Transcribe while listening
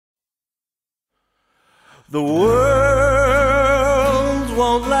The world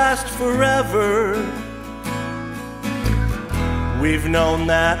won't last forever. We've known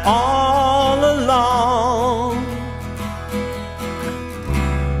that all along.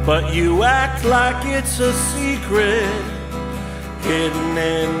 But you act like it's a secret, hidden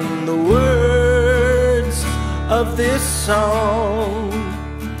in the words of this song.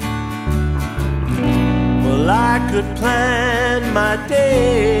 Well, I could plan my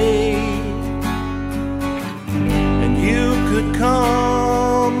day, and you could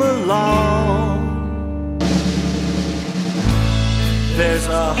come along. There's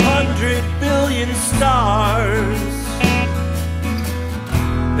 100 billion stars.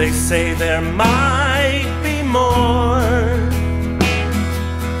 They say there might be more.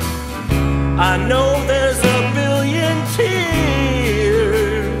 I know there's a billion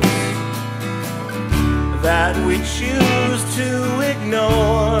tears that we choose to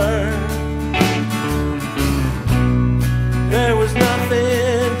ignore. There was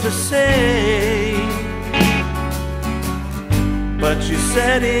nothing to say, but you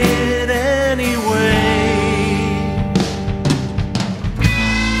said it anyway.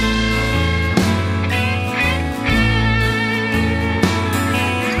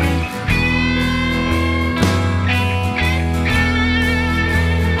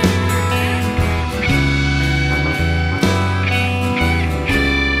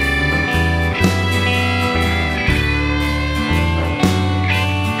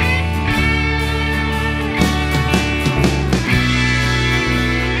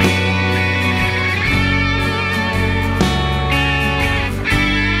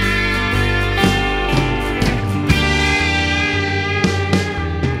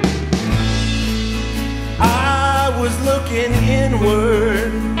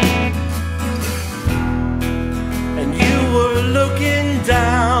 Inward, and you were looking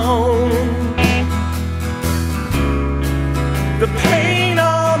down. The paint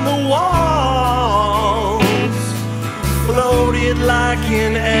on the walls floated like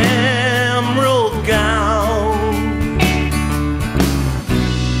an emerald gown.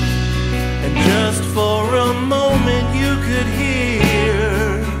 And just for a moment you could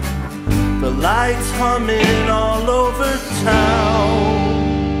hear the lights humming all over town.